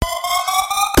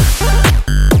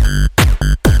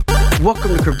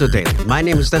Welcome to Crypto Daily. My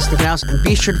name is Dustin Knaus, and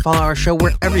be sure to follow our show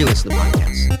wherever you listen to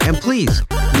podcasts. And please,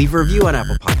 leave a review on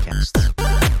Apple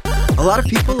Podcasts. A lot of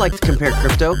people like to compare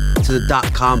crypto to the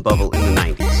dot-com bubble in the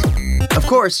 90s. Of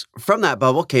course, from that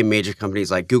bubble came major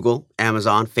companies like Google,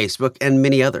 Amazon, Facebook, and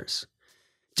many others.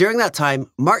 During that time,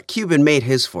 Mark Cuban made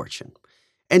his fortune,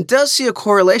 and does see a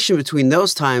correlation between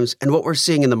those times and what we're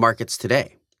seeing in the markets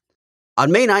today.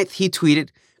 On May 9th, he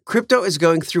tweeted, "Crypto is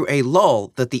going through a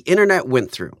lull that the internet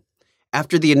went through.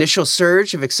 After the initial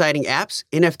surge of exciting apps,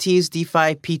 NFTs,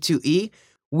 DeFi, P2E,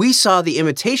 we saw the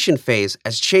imitation phase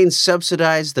as chains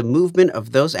subsidized the movement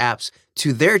of those apps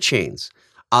to their chains,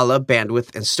 a la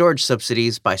bandwidth and storage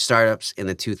subsidies by startups in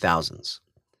the 2000s.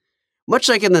 Much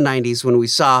like in the 90s when we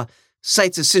saw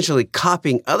sites essentially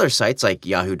copying other sites like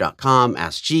Yahoo.com,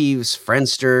 Ask Jeeves,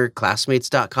 Friendster,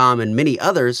 Classmates.com, and many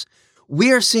others,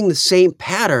 we are seeing the same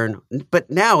pattern, but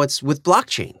now it's with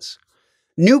blockchains.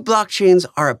 New blockchains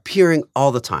are appearing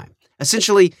all the time,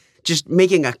 essentially just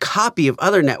making a copy of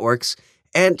other networks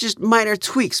and just minor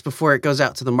tweaks before it goes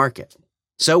out to the market.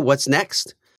 So what's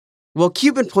next? Well,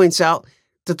 Cuban points out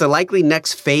that the likely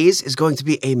next phase is going to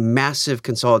be a massive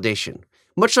consolidation.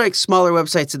 Much like smaller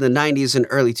websites in the 90s and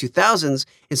early 2000s,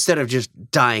 instead of just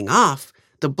dying off,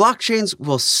 the blockchains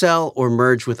will sell or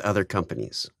merge with other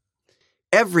companies.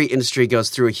 Every industry goes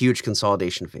through a huge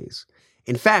consolidation phase.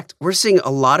 In fact, we're seeing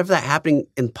a lot of that happening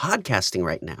in podcasting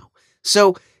right now.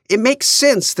 So it makes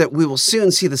sense that we will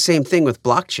soon see the same thing with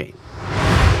blockchain.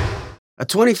 A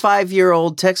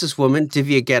 25-year-old Texas woman,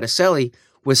 Divya Gattiselli,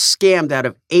 was scammed out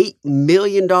of $8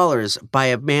 million by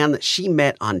a man that she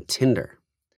met on Tinder.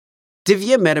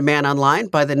 Divya met a man online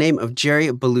by the name of Jerry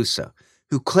Belusa,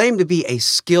 who claimed to be a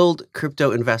skilled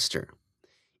crypto investor.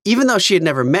 Even though she had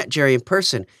never met Jerry in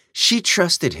person, she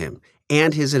trusted him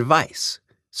and his advice.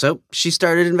 So she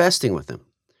started investing with him.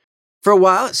 For a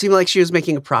while, it seemed like she was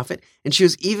making a profit, and she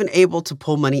was even able to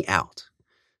pull money out.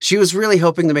 She was really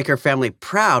hoping to make her family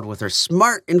proud with her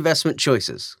smart investment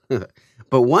choices.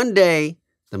 But one day,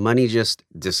 the money just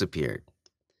disappeared.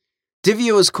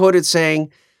 Divya was quoted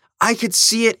saying, "I could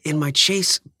see it in my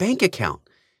Chase bank account.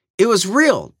 It was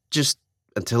real, just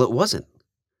until it wasn't."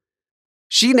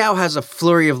 She now has a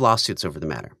flurry of lawsuits over the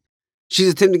matter. She's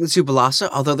attempting to sue Belusa,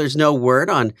 although there's no word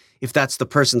on if that's the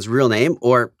person's real name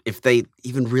or if they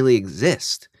even really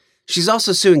exist. She's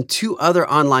also suing two other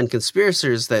online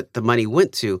conspirators that the money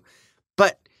went to,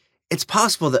 but it's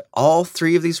possible that all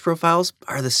three of these profiles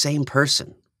are the same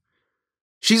person.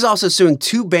 She's also suing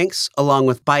two banks along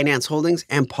with Binance Holdings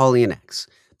and Poloniex.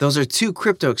 Those are two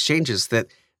crypto exchanges that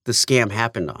the scam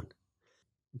happened on.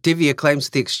 Divya claims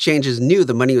the exchanges knew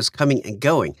the money was coming and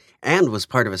going and was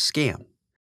part of a scam.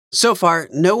 So far,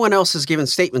 no one else has given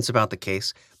statements about the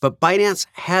case, but Binance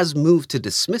has moved to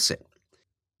dismiss it.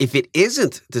 If it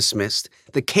isn't dismissed,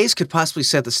 the case could possibly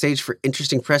set the stage for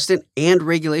interesting precedent and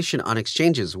regulation on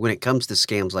exchanges when it comes to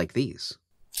scams like these.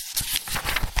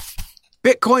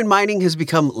 Bitcoin mining has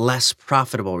become less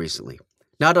profitable recently,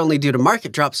 not only due to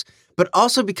market drops, but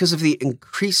also because of the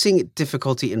increasing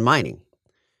difficulty in mining.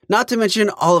 Not to mention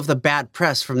all of the bad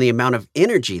press from the amount of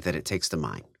energy that it takes to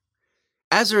mine.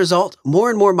 As a result, more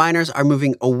and more miners are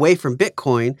moving away from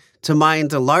Bitcoin to mine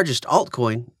the largest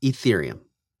altcoin, Ethereum.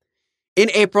 In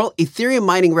April, Ethereum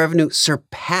mining revenue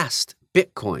surpassed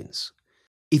Bitcoin's.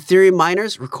 Ethereum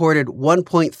miners recorded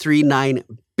 $1.39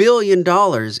 billion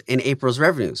in April's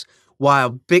revenues,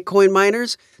 while Bitcoin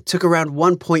miners took around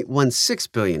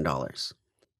 $1.16 billion.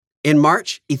 In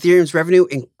March, Ethereum's revenue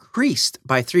increased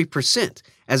by 3%,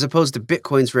 as opposed to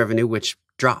Bitcoin's revenue, which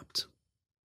dropped.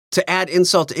 To add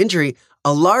insult to injury,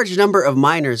 a large number of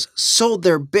miners sold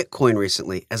their Bitcoin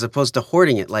recently, as opposed to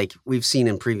hoarding it like we've seen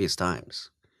in previous times.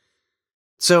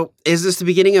 So, is this the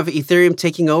beginning of Ethereum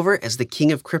taking over as the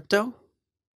king of crypto?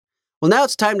 Well, now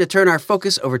it's time to turn our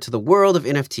focus over to the world of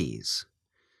NFTs.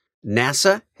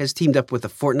 NASA has teamed up with the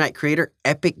Fortnite creator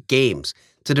Epic Games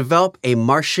to develop a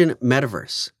Martian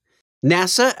metaverse.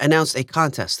 NASA announced a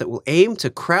contest that will aim to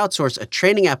crowdsource a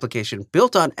training application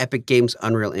built on Epic Games'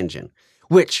 Unreal Engine,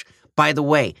 which, by the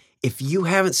way, if you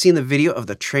haven't seen the video of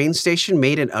the train station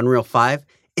made in Unreal 5,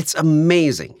 it's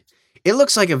amazing. It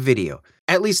looks like a video,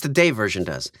 at least the day version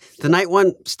does. The night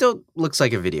one still looks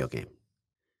like a video game.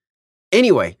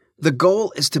 Anyway, the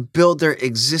goal is to build their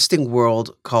existing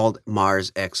world called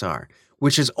Mars XR,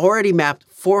 which has already mapped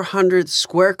 400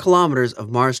 square kilometers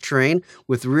of Mars terrain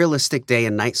with realistic day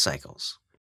and night cycles.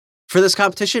 For this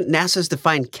competition, NASA's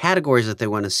defined categories that they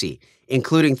want to see,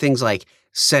 including things like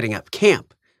setting up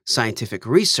camp, scientific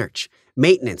research,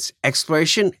 maintenance,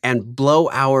 exploration, and blow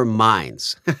our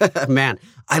minds. Man,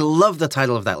 I love the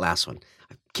title of that last one.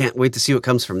 I can't wait to see what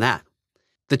comes from that.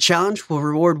 The challenge will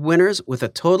reward winners with a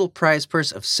total prize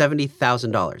purse of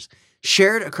 $70,000,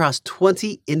 shared across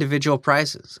 20 individual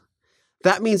prizes.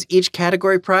 That means each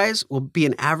category prize will be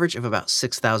an average of about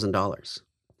 $6,000.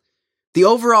 The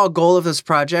overall goal of this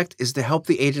project is to help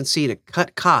the agency to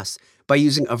cut costs by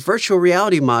using a virtual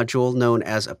reality module known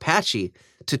as Apache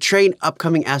to train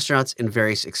upcoming astronauts in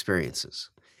various experiences.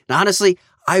 And honestly,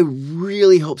 I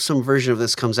really hope some version of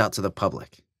this comes out to the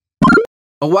public.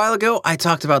 A while ago, I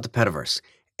talked about the Petaverse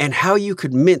and how you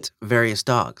could mint various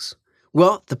dogs.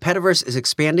 Well, the Petaverse is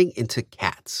expanding into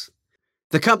cats.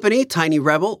 The company, Tiny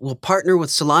Rebel, will partner with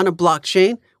Solana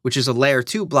blockchain, which is a layer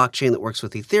 2 blockchain that works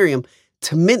with Ethereum,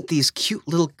 to mint these cute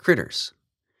little critters.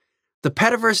 The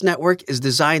Petaverse network is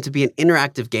designed to be an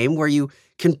interactive game where you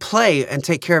can play and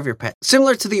take care of your pet,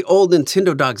 similar to the old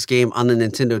Nintendo Dogs game on the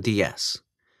Nintendo DS.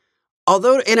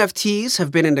 Although NFTs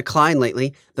have been in decline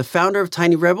lately, the founder of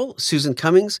Tiny Rebel, Susan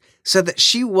Cummings, said that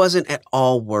she wasn't at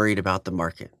all worried about the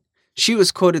market. She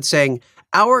was quoted saying,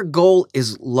 "Our goal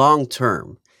is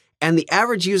long-term, and the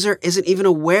average user isn't even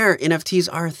aware NFTs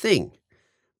are a thing.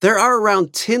 There are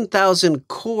around 10,000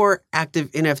 core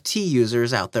active NFT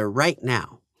users out there right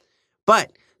now.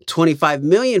 But 25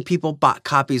 million people bought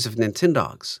copies of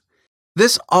Nintendogs.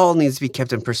 This all needs to be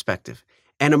kept in perspective,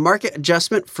 and a market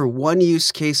adjustment for one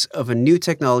use case of a new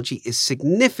technology is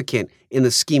significant in the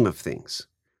scheme of things.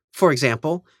 For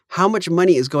example, how much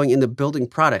money is going into building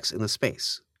products in the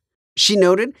space?" She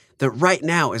noted that right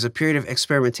now is a period of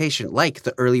experimentation like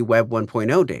the early Web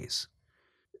 1.0 days.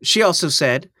 She also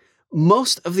said,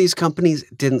 most of these companies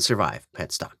didn't survive.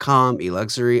 Pets.com,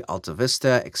 eLuxury,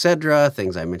 AltaVista, etc.,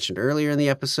 things I mentioned earlier in the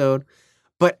episode.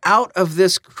 But out of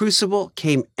this crucible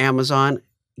came Amazon,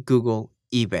 Google,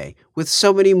 eBay, with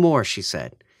so many more, she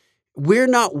said. We're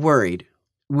not worried.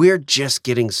 We're just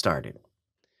getting started.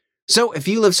 So if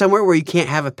you live somewhere where you can't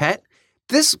have a pet,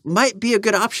 this might be a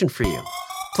good option for you.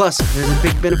 Plus, there's a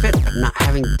big benefit of not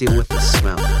having to deal with the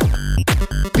smell.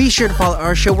 Be sure to follow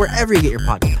our show wherever you get your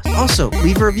podcasts. Also,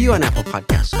 leave a review on Apple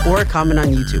Podcasts or a comment on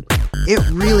YouTube. It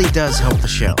really does help the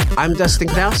show. I'm Dustin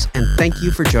Knaus, and thank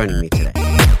you for joining me today.